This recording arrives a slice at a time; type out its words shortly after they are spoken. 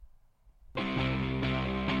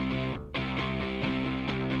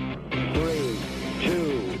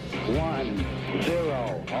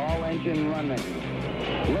engine running.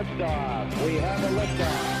 Liftoff. We have a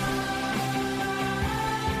liftoff.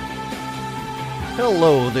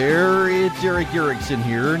 Hello there, it's Eric Erickson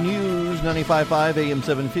here. News 95.5 AM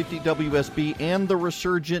 750 WSB and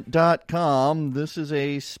theresurgent.com. This is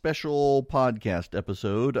a special podcast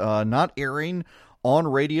episode, not airing on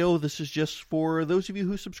radio. This is just for those of you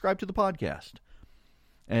who subscribe to the podcast.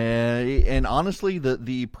 And honestly,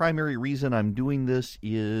 the primary reason I'm doing this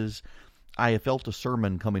is I have felt a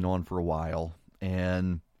sermon coming on for a while,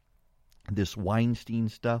 and this Weinstein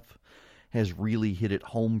stuff has really hit it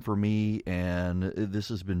home for me, and this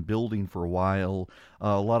has been building for a while.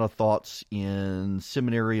 A lot of thoughts in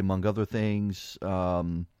seminary, among other things,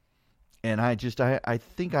 and I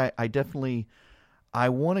think I definitely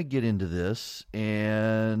want to get into this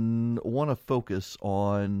and want to focus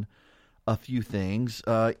on a few things,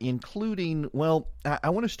 including, I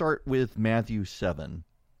want to start with Matthew 7,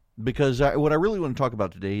 because what I really want to talk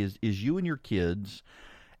about today is you and your kids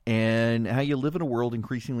and how you live in a world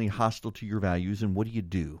increasingly hostile to your values, and what do you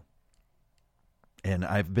do? And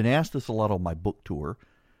I've been asked this a lot on my book tour,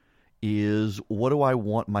 is what do I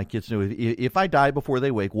want my kids to know? If I die before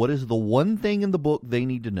they wake, what is the one thing in the book they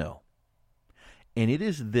need to know? And it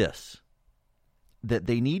is this, that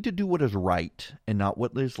they need to do what is right and not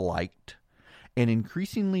what is liked. And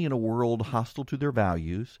increasingly in a world hostile to their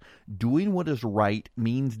values, doing what is right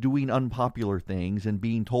means doing unpopular things and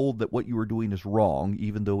being told that what you are doing is wrong,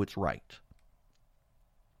 even though it's right.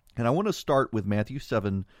 And I want to start with Matthew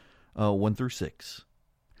 7, 1 through 6.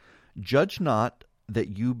 Judge not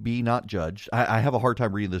that you be not judged. I have a hard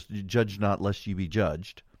time reading this. Judge not lest you be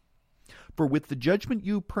judged. For with the judgment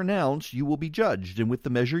you pronounce, you will be judged, and with the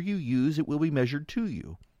measure you use, it will be measured to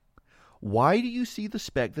you. Why do you see the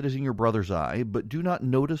speck that is in your brother's eye, but do not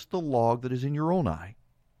notice the log that is in your own eye?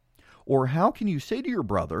 Or how can you say to your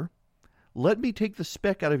brother, let me take the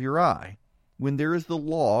speck out of your eye, when there is the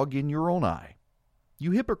log in your own eye?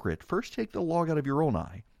 You hypocrite, first take the log out of your own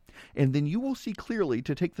eye, and then you will see clearly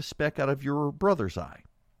to take the speck out of your brother's eye.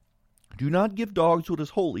 Do not give dogs what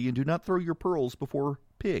is holy, and do not throw your pearls before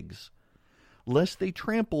pigs, lest they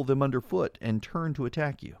trample them underfoot and turn to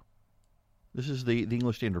attack you. This is the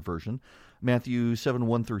English Standard Version, Matthew 7,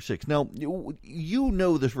 1 through 6. Now, you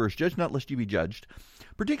know this verse, judge not lest you be judged.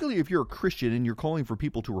 Particularly if you're a Christian and you're calling for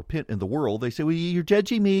people to repent in the world, they say, well, you're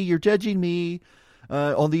judging me.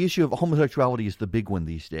 On the issue of homosexuality is the big one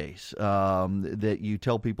these days, that you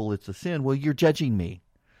tell people it's a sin. Well, you're judging me.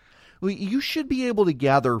 Well, you should be able to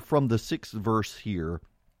gather from the 6th verse here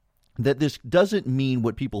that this doesn't mean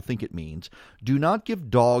what people think it means. Do not give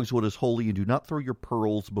dogs what is holy, and do not throw your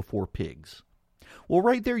pearls before pigs. Well,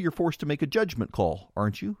 right there you're forced to make a judgment call,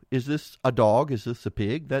 aren't you? Is this a dog? Is this a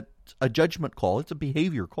pig? That's a judgment call. It's a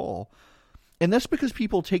behavior call. And that's because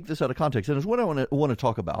people take this out of context. And it's what I want to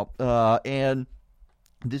talk about. And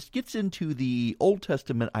this gets into the Old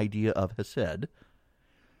Testament idea of hesed.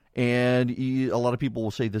 And a lot of people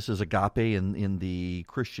will say this is agape in the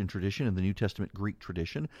Christian tradition, in the New Testament Greek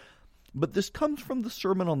tradition. But this comes from the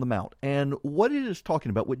Sermon on the Mount. And what it is talking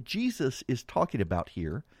about, what Jesus is talking about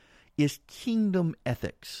here, is kingdom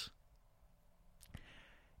ethics.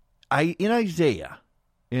 In Isaiah,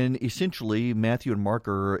 and essentially Matthew and Mark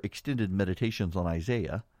are extended meditations on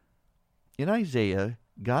Isaiah. In Isaiah,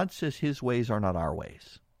 God says his ways are not our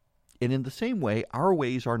ways. And in the same way, our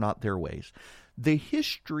ways are not their ways. The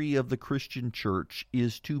history of the Christian church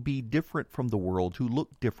is to be different from the world, to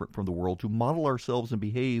look different from the world, to model ourselves and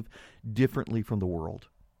behave differently from the world.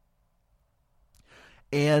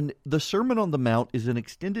 And the Sermon on the Mount is an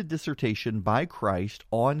extended dissertation by Christ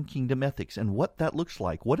on kingdom ethics and what that looks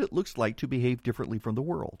like, what it looks like to behave differently from the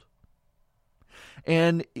world.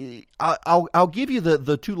 And I'll give you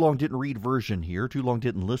the too long didn't read version here, too long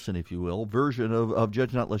didn't listen, if you will, version of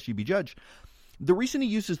judge not lest you be judged. The reason he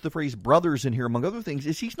uses the phrase brothers in here, among other things,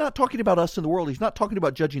 is he's not talking about us in the world. He's not talking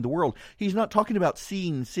about judging the world. He's not talking about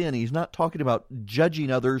seeing sin. He's not talking about judging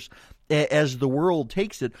others as the world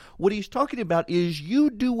takes it. What he's talking about is you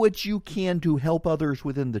do what you can to help others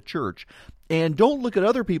within the church. And don't look at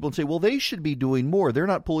other people and say, well, they should be doing more. They're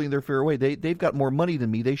not pulling their fair weight. They've got more money than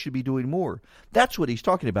me. They should be doing more. That's what he's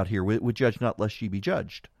talking about here with judge not lest ye be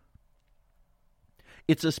judged.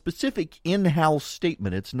 It's a specific in-house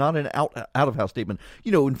statement. It's not an out-of-house statement.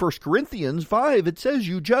 You know, in 1 Corinthians 5, it says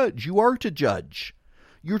you judge. You are to judge.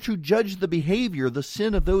 You're to judge the behavior, the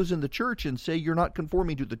sin of those in the church and say you're not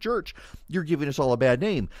conforming to the church. You're giving us all a bad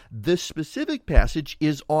name. This specific passage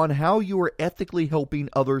is on how you are ethically helping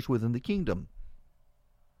others within the kingdom.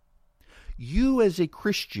 You as a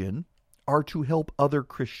Christian are to help other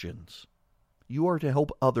Christians. You are to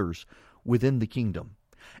help others within the kingdom.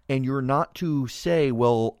 And you're not to say,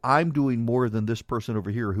 well, I'm doing more than this person over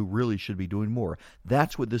here who really should be doing more.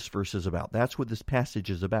 That's what this verse is about. That's what this passage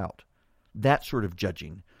is about. That sort of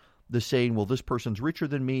judging. The saying, well, this person's richer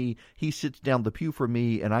than me, he sits down the pew from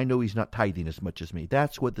me, and I know he's not tithing as much as me.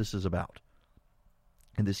 That's what this is about.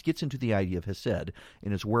 And this gets into the idea of Hesed,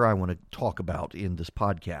 and it's where I want to talk about in this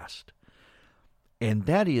podcast. And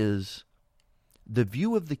that is, the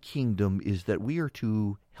view of the kingdom is that we are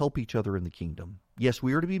to help each other in the kingdom. Yes,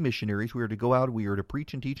 we are to be missionaries. We are to go out. We are to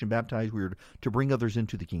preach and teach and baptize. We are to bring others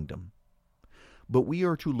into the kingdom. But we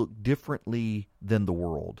are to look differently than the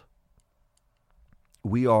world.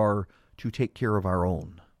 We are to take care of our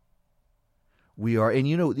own. We are,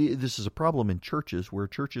 and this is a problem in churches where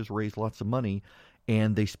churches raise lots of money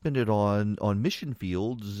and they spend it on mission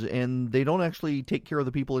fields, and they don't actually take care of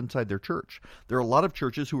the people inside their church. There are a lot of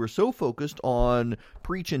churches who are so focused on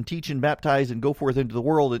preach and teach and baptize and go forth into the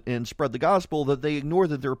world and spread the gospel that they ignore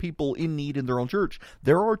that there are people in need in their own church.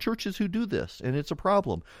 There are churches who do this, and it's a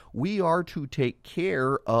problem. We are to take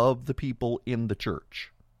care of the people in the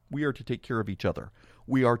church. We are to take care of each other.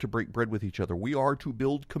 We are to break bread with each other. We are to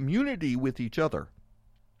build community with each other.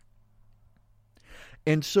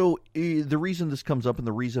 And so the reason this comes up and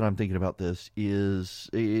the reason I'm thinking about this is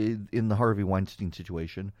in the Harvey Weinstein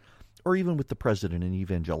situation, or even with the president and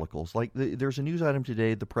evangelicals. Like there's a news item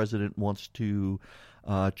today, the president wants to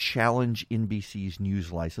challenge NBC's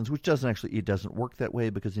news license, which it doesn't work that way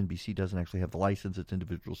because NBC doesn't actually have the license. It's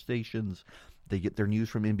individual stations. They get their news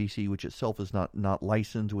from NBC, which itself is not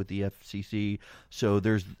licensed with the FCC. So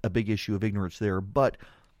there's a big issue of ignorance there. But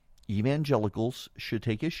evangelicals should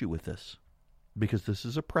take issue with this, because this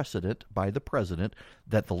is a precedent by the president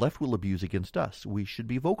that the left will abuse against us. We should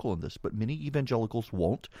be vocal in this, but many evangelicals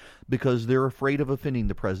won't because they're afraid of offending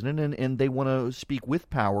the president, and they want to speak with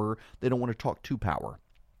power. They don't want to talk to power.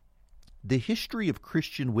 The history of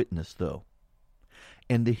Christian witness, though,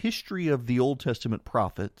 and the history of the Old Testament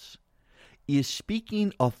prophets is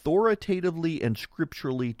speaking authoritatively and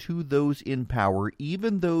scripturally to those in power,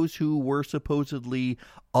 even those who were supposedly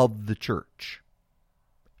of the church.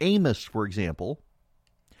 Amos, for example,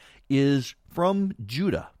 is from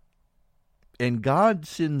Judah, and God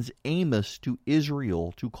sends Amos to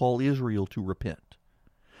Israel to call Israel to repent.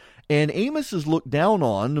 And Amos is looked down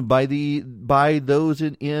on by those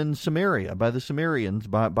in Samaria, by the Samaritans,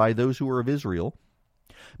 by those who were of Israel,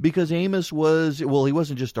 because Amos he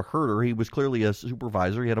wasn't just a herder, he was clearly a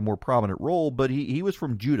supervisor, he had a more prominent role, but he was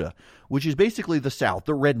from Judah, which is basically the South,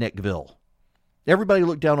 the Redneckville. Everybody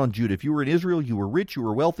looked down on Judah. If you were in Israel, you were rich, you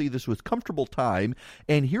were wealthy, this was a comfortable time.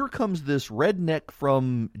 And here comes this redneck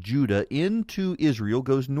from Judah into Israel,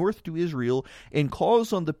 goes north to Israel, and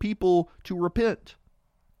calls on the people to repent.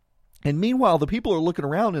 And meanwhile, the people are looking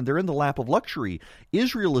around and they're in the lap of luxury.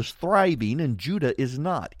 Israel is thriving and Judah is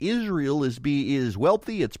not. Israel is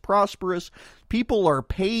wealthy, it's prosperous. People are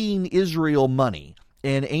paying Israel money.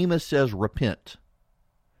 And Amos says, repent.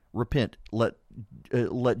 Repent.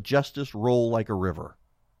 Let justice roll like a river.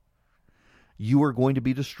 You are going to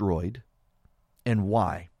be destroyed. And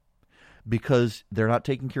why? Because they're not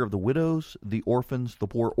taking care of the widows, the orphans, the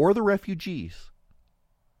poor, or the refugees.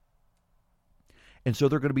 And so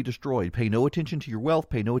they're going to be destroyed. Pay no attention to your wealth.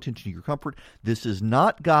 Pay no attention to your comfort. This is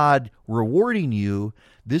not God rewarding you.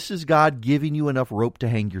 This is God giving you enough rope to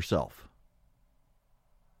hang yourself.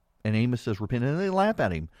 And Amos says, repent. And they laugh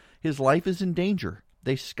at him. His life is in danger.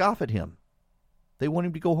 They scoff at him. They want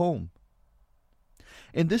him to go home.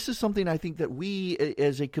 And this is something I think that we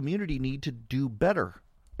as a community need to do better.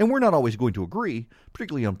 And we're not always going to agree,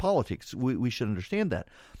 particularly on politics. We should understand that.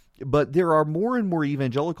 But there are more and more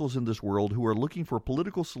evangelicals in this world who are looking for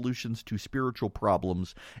political solutions to spiritual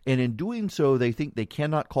problems. And in doing so, they think they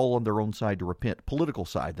cannot call on their own side to repent. Political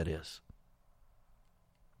side, that is.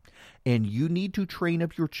 And you need to train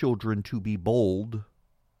up your children to be bold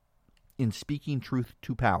in speaking truth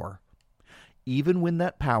to power, even when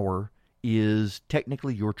that power is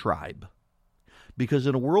technically your tribe. Because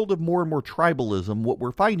in a world of more and more tribalism, what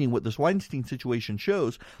we're finding, what this Weinstein situation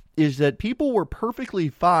shows, is that people were perfectly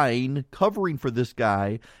fine covering for this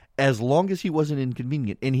guy as long as he wasn't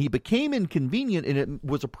inconvenient. And he became inconvenient, and it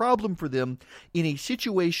was a problem for them in a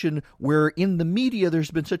situation where in the media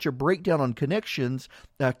there's been such a breakdown on connections.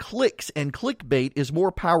 Clicks and clickbait is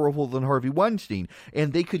more powerful than Harvey Weinstein.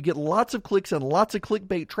 And they could get lots of clicks and lots of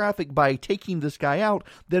clickbait traffic by taking this guy out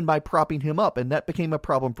than by propping him up. And that became a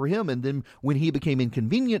problem for him. And then when he became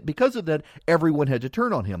inconvenient because of that, everyone had to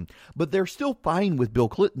turn on him. But they're still fine with Bill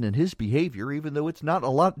Clinton and his behavior, even though it's not a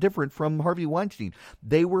lot different from Harvey Weinstein.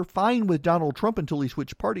 They were fine with Donald Trump until he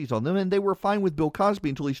switched parties on them, and they were fine with Bill Cosby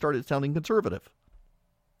until he started sounding conservative.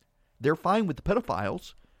 They're fine with the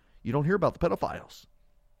pedophiles. You don't hear about the pedophiles.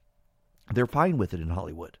 They're fine with it in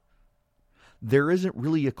Hollywood. There isn't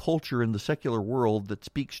really a culture in the secular world that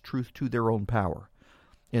speaks truth to their own power.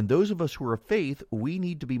 And those of us who are of faith, we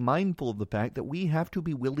need to be mindful of the fact that we have to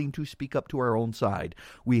be willing to speak up to our own side.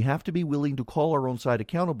 We have to be willing to call our own side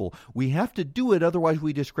accountable. We have to do it, otherwise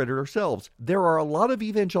we discredit ourselves. There are a lot of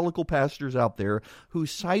evangelical pastors out there who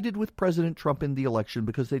sided with President Trump in the election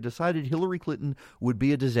because they decided Hillary Clinton would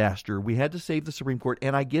be a disaster. We had to save the Supreme Court,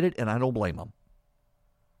 and I get it, and I don't blame them.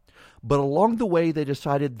 But along the way, they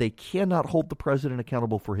decided they cannot hold the president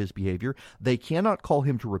accountable for his behavior. They cannot call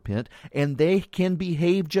him to repent, and they can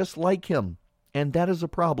behave just like him. And that is a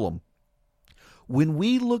problem. When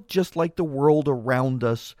we look just like the world around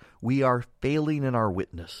us, we are failing in our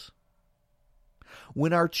witness.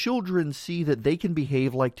 When our children see that they can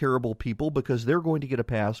behave like terrible people because they're going to get a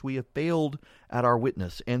pass, we have failed at our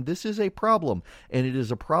witness. And this is a problem. And it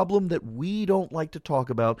is a problem that we don't like to talk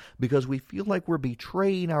about because we feel like we're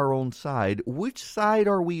betraying our own side. Which side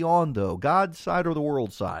are we on, though? God's side or the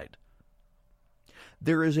world's side?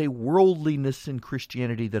 There is a worldliness in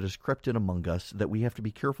Christianity that has crept in among us that we have to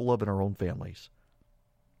be careful of in our own families.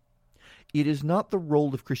 It is not the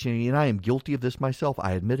role of Christianity, and I am guilty of this myself,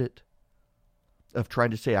 I admit it, of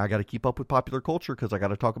trying to say, I got to keep up with popular culture because I got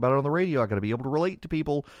to talk about it on the radio. I got to be able to relate to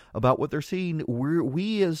people about what they're seeing.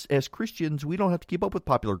 We as Christians, we don't have to keep up with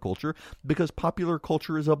popular culture because popular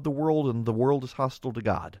culture is of the world and the world is hostile to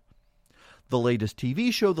God. The latest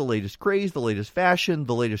TV show, the latest craze, the latest fashion,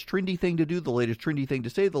 the latest trendy thing to do, the latest trendy thing to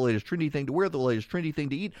say, the latest trendy thing to wear, the latest trendy thing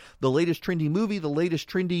to eat, the latest trendy movie, the latest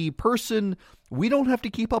trendy person. We don't have to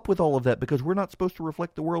keep up with all of that because we're not supposed to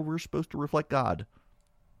reflect the world. We're supposed to reflect God.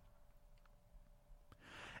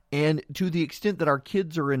 And to the extent that our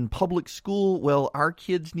kids are in public school, well, our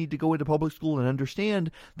kids need to go into public school and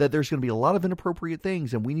understand that there's going to be a lot of inappropriate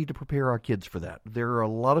things, and we need to prepare our kids for that. There are a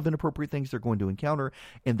lot of inappropriate things they're going to encounter,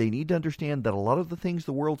 and they need to understand that a lot of the things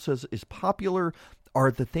the world says is popular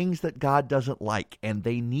are the things that God doesn't like, and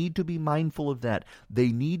they need to be mindful of that.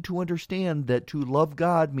 They need to understand that to love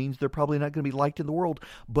God means they're probably not going to be liked in the world,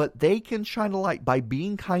 but they can shine a light by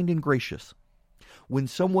being kind and gracious. When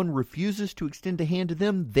someone refuses to extend a hand to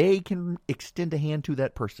them, they can extend a hand to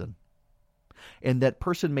that person. And that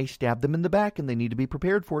person may stab them in the back, and they need to be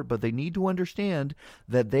prepared for it, but they need to understand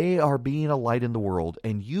that they are being a light in the world,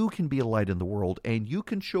 and you can be a light in the world, and you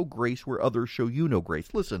can show grace where others show you no grace.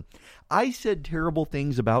 Listen, I said terrible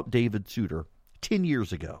things about David Souter 10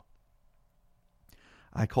 years ago.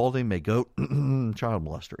 I called him a goat child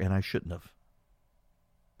molester, and I shouldn't have.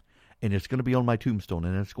 And it's going to be on my tombstone,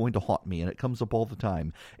 and it's going to haunt me, and it comes up all the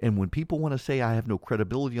time. And when people want to say I have no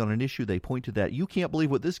credibility on an issue, they point to that. You can't believe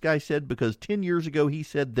what this guy said because 10 years ago he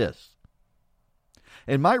said this.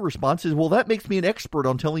 And my response is, well, that makes me an expert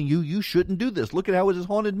on telling you you shouldn't do this. Look at how it has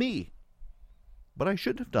haunted me. But I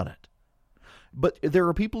shouldn't have done it. But there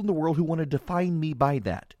are people in the world who want to define me by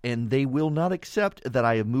that, and they will not accept that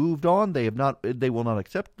I have moved on. They will not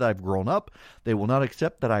accept that I've grown up. They will not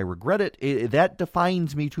accept that I regret it. That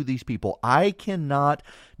defines me to these people. I cannot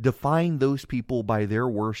define those people by their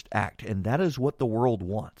worst act, and that is what the world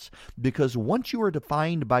wants. Because once you are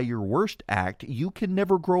defined by your worst act, you can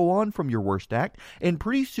never grow on from your worst act, and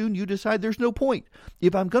pretty soon you decide there's no point.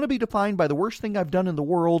 If I'm going to be defined by the worst thing I've done in the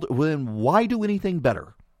world, then why do anything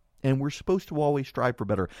better? And we're supposed to always strive for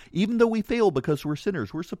better. Even though we fail because we're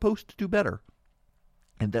sinners, we're supposed to do better.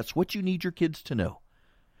 And that's what you need your kids to know.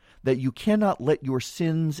 That you cannot let your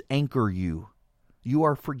sins anchor you. You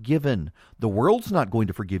are forgiven. The world's not going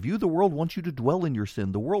to forgive you. The world wants you to dwell in your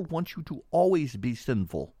sin. The world wants you to always be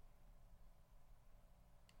sinful.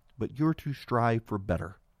 But you're to strive for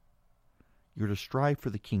better. You're to strive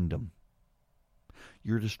for the kingdom.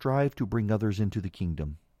 You're to strive to bring others into the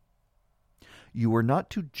kingdom. You are not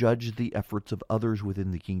to judge the efforts of others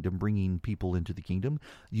within the kingdom, bringing people into the kingdom.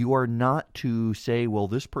 You are not to say, well,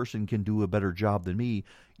 this person can do a better job than me.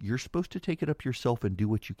 You're supposed to take it up yourself and do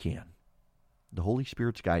what you can. The Holy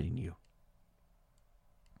Spirit's guiding you.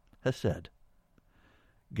 Hesed.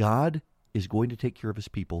 God is going to take care of his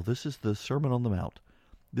people. This is the Sermon on the Mount.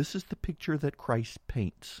 This is the picture that Christ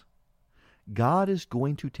paints. God is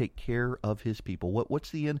going to take care of his people. What's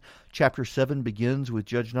the end? Chapter 7 begins with,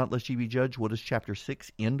 judge not lest ye be judged. What does chapter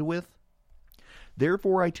 6 end with?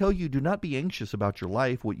 Therefore I tell you, do not be anxious about your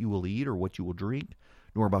life, what you will eat or what you will drink,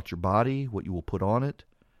 nor about your body, what you will put on it.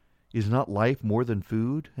 Is not life more than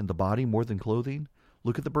food, and the body more than clothing?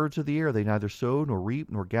 Look at the birds of the air. They neither sow nor reap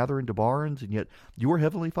nor gather into barns, and yet your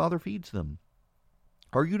heavenly Father feeds them.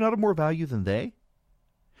 Are you not of more value than they?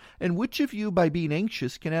 And which of you, by being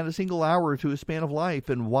anxious, can add a single hour to a span of life?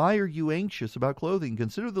 And why are you anxious about clothing?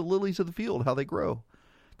 Consider the lilies of the field, how they grow.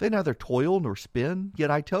 They neither toil nor spin. Yet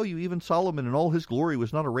I tell you, even Solomon in all his glory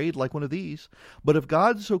was not arrayed like one of these. But if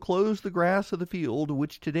God so clothes the grass of the field,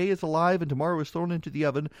 which today is alive and tomorrow is thrown into the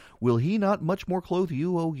oven, will he not much more clothe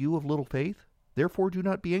you, O you of little faith? Therefore do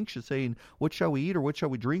not be anxious, saying, what shall we eat, or what shall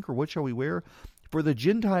we drink, or what shall we wear? For the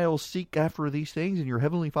Gentiles seek after these things, and your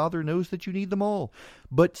heavenly Father knows that you need them all.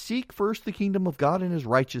 But seek first the kingdom of God and his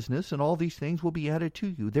righteousness, and all these things will be added to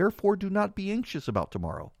you. Therefore do not be anxious about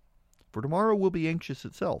tomorrow, for tomorrow will be anxious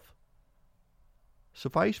itself.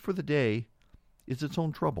 Suffice for the day is its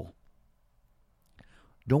own trouble.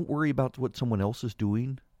 Don't worry about what someone else is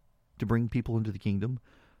doing to bring people into the kingdom.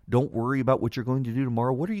 Don't worry about what you're going to do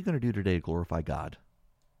tomorrow. What are you going to do today to glorify God?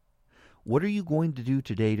 What are you going to do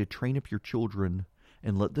today to train up your children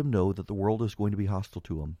and let them know that the world is going to be hostile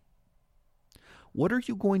to them? What are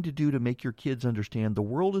you going to do to make your kids understand the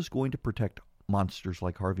world is going to protect monsters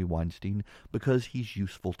like Harvey Weinstein because he's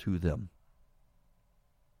useful to them?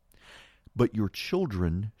 But your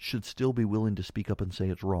children should still be willing to speak up and say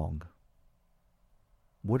it's wrong.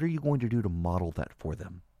 What are you going to do to model that for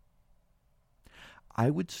them? I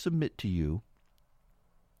would submit to you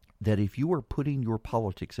that if you are putting your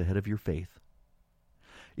politics ahead of your faith,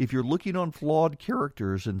 if you're looking on flawed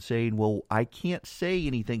characters and saying, well, I can't say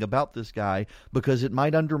anything about this guy because it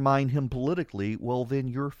might undermine him politically, well, then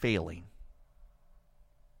you're failing.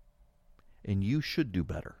 And you should do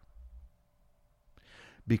better.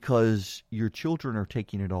 Because your children are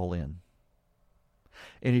taking it all in.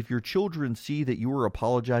 And if your children see that you are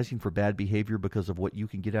apologizing for bad behavior because of what you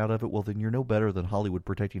can get out of it, well, then you're no better than Hollywood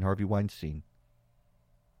protecting Harvey Weinstein.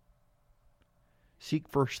 Seek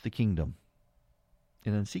first the kingdom.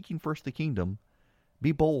 And in seeking first the kingdom,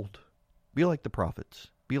 be bold. Be like the prophets.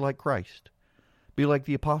 Be like Christ. Be like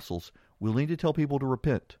the apostles, willing to tell people to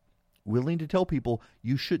repent. Willing to tell people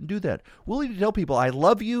you shouldn't do that. Willing to tell people, I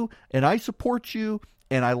love you and I support you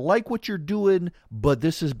and I like what you're doing, but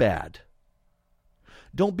this is bad.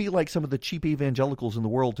 Don't be like some of the cheap evangelicals in the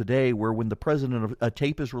world today where when the president, a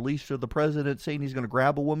tape is released of the president saying he's going to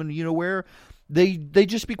grab a woman, you know where, they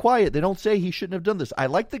just be quiet. They don't say he shouldn't have done this. I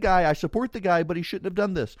like the guy, I support the guy, but he shouldn't have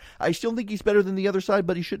done this. I still think he's better than the other side,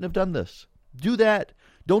 but he shouldn't have done this. Do that.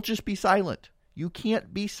 Don't just be silent. You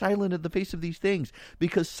can't be silent in the face of these things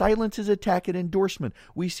because silence is attack and endorsement.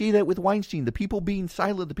 We see that with Weinstein. The people being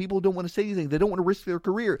silent, the people who don't want to say anything, they don't want to risk their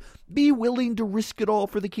career. Be willing to risk it all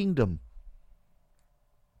for the kingdom.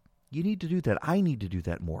 You need to do that. I need to do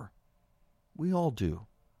that more. We all do.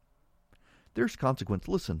 There's consequence.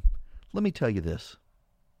 Listen, let me tell you this.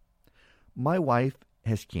 My wife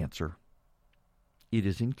has cancer. It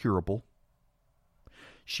is incurable.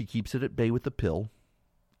 She keeps it at bay with a pill,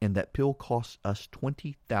 and that pill costs us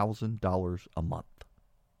 $20,000 a month.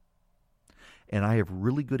 And I have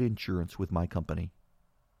really good insurance with my company.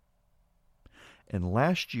 And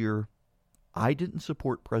last year, I didn't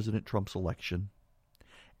support President Trump's election.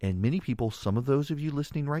 And many people, some of those of you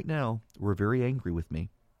listening right now, were very angry with me.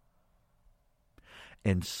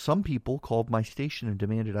 And some people called my station and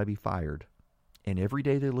demanded I be fired. And every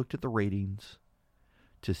day they looked at the ratings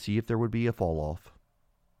to see if there would be a fall off.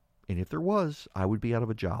 And if there was, I would be out of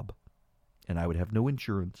a job. And I would have no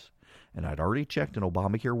insurance. And I'd already checked and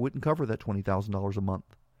Obamacare wouldn't cover that $20,000 a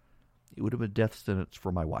month. It would have been a death sentence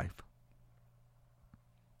for my wife.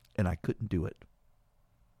 And I couldn't do it.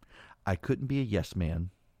 I couldn't be a yes man.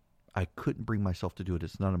 I couldn't bring myself to do it.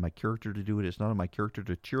 It's not in my character to do it. It's not in my character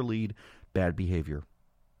to cheerlead bad behavior.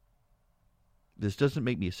 This doesn't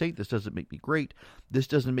make me a saint. This doesn't make me great. This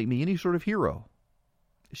doesn't make me any sort of hero.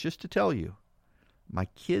 It's just to tell you, my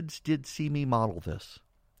kids did see me model this,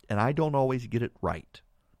 and I don't always get it right.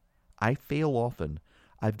 I fail often.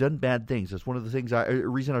 I've done bad things. That's one of the things. The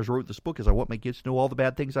reason I wrote this book is I want my kids to know all the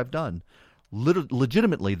bad things I've done.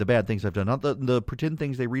 Legitimately the bad things I've done, not the pretend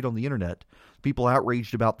things they read on the internet. People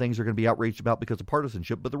outraged about things are going to be outraged about because of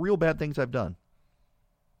partisanship, but the real bad things I've done.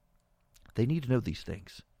 They need to know these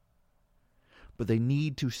things. But they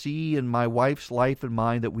need to see in my wife's life and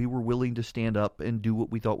mine that we were willing to stand up and do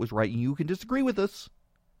what we thought was right. And you can disagree with us.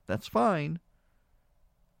 That's fine.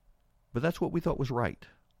 But that's what we thought was right.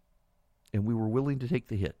 And we were willing to take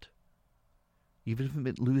the hit. Even if it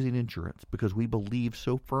meant losing insurance, because we believed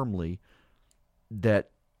so firmly that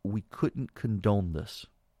we couldn't condone this.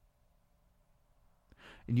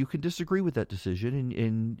 And you can disagree with that decision,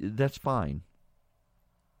 and that's fine.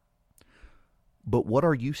 But what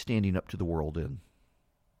are you standing up to the world in?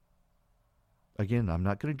 Again, I'm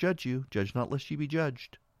not going to judge you. Judge not lest ye be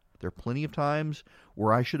judged. There are plenty of times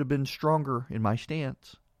where I should have been stronger in my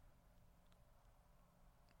stance.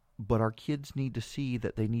 But our kids need to see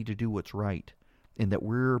that they need to do what's right and that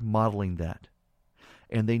we're modeling that.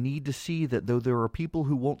 And they need to see that though there are people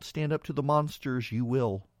who won't stand up to the monsters, you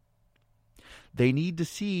will. They need to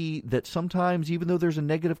see that sometimes, even though there's a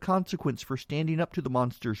negative consequence for standing up to the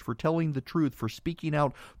monsters, for telling the truth, for speaking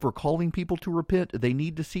out, for calling people to repent, they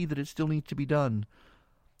need to see that it still needs to be done.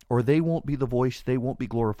 Or they won't be the voice, they won't be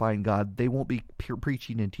glorifying God, they won't be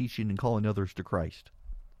preaching and teaching and calling others to Christ.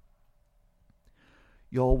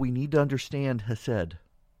 Y'all, we need to understand Hesed.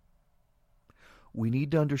 We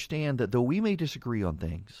need to understand that though we may disagree on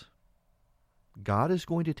things, God is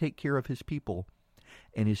going to take care of His people,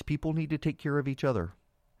 and His people need to take care of each other.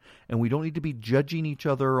 And we don't need to be judging each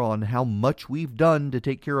other on how much we've done to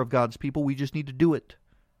take care of God's people. We just need to do it.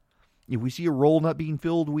 If we see a role not being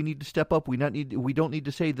filled, we need to step up. We don't need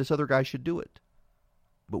to say this other guy should do it.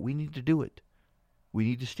 But we need to do it. We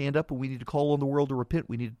need to stand up and we need to call on the world to repent.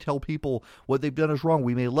 We need to tell people what they've done is wrong.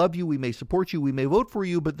 We may love you, we may support you, we may vote for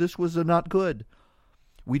you, but this was not good.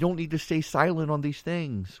 We don't need to stay silent on these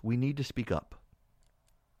things. We need to speak up.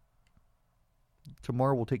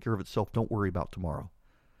 Tomorrow will take care of itself. Don't worry about tomorrow.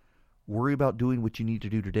 Worry about doing what you need to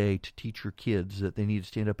do today to teach your kids that they need to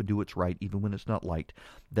stand up and do what's right, even when it's not light.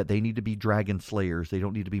 That they need to be dragon slayers. They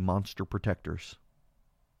don't need to be monster protectors.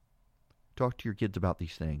 Talk to your kids about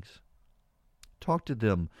these things. Talk to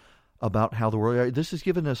them about how the world...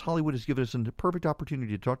 Hollywood has given us a perfect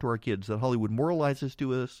opportunity to talk to our kids, that Hollywood moralizes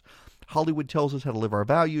to us. Hollywood tells us how to live our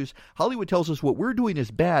values. Hollywood tells us what we're doing is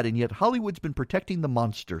bad, and yet Hollywood's been protecting the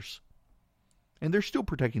monsters. And they're still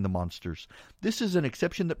protecting the monsters. This is an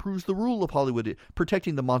exception that proves the rule of Hollywood,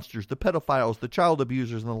 protecting the monsters, the pedophiles, the child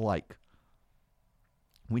abusers, and the like.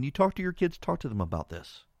 When you talk to your kids, talk to them about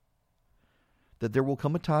this. That there will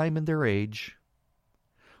come a time in their age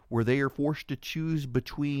where they are forced to choose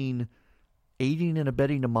between aiding and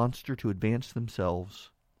abetting a monster to advance themselves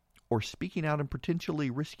or speaking out and potentially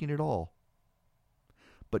risking it all.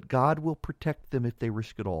 But God will protect them if they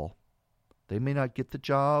risk it all. They may not get the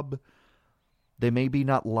job. They may be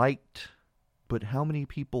not liked. But how many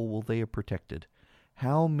people will they have protected?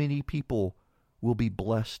 How many people will be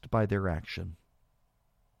blessed by their action?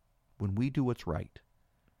 When we do what's right,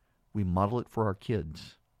 we model it for our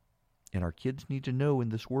kids. And our kids need to know in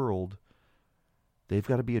this world, they've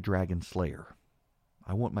got to be a dragon slayer.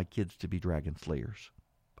 I want my kids to be dragon slayers.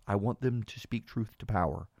 I want them to speak truth to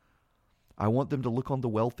power. I want them to look on the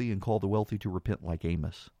wealthy and call the wealthy to repent like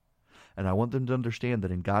Amos. And I want them to understand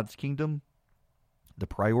that in God's kingdom, the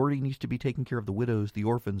priority needs to be taking care of the widows, the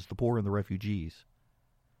orphans, the poor, and the refugees.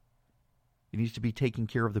 It needs to be taking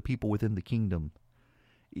care of the people within the kingdom.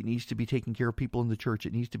 It needs to be taking care of people in the church.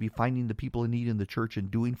 It needs to be finding the people in need in the church and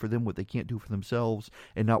doing for them what they can't do for themselves,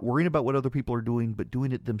 and not worrying about what other people are doing, but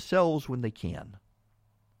doing it themselves when they can.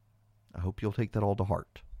 I hope you'll take that all to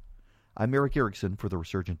heart. I'm Eric Erickson for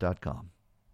TheResurgent.com.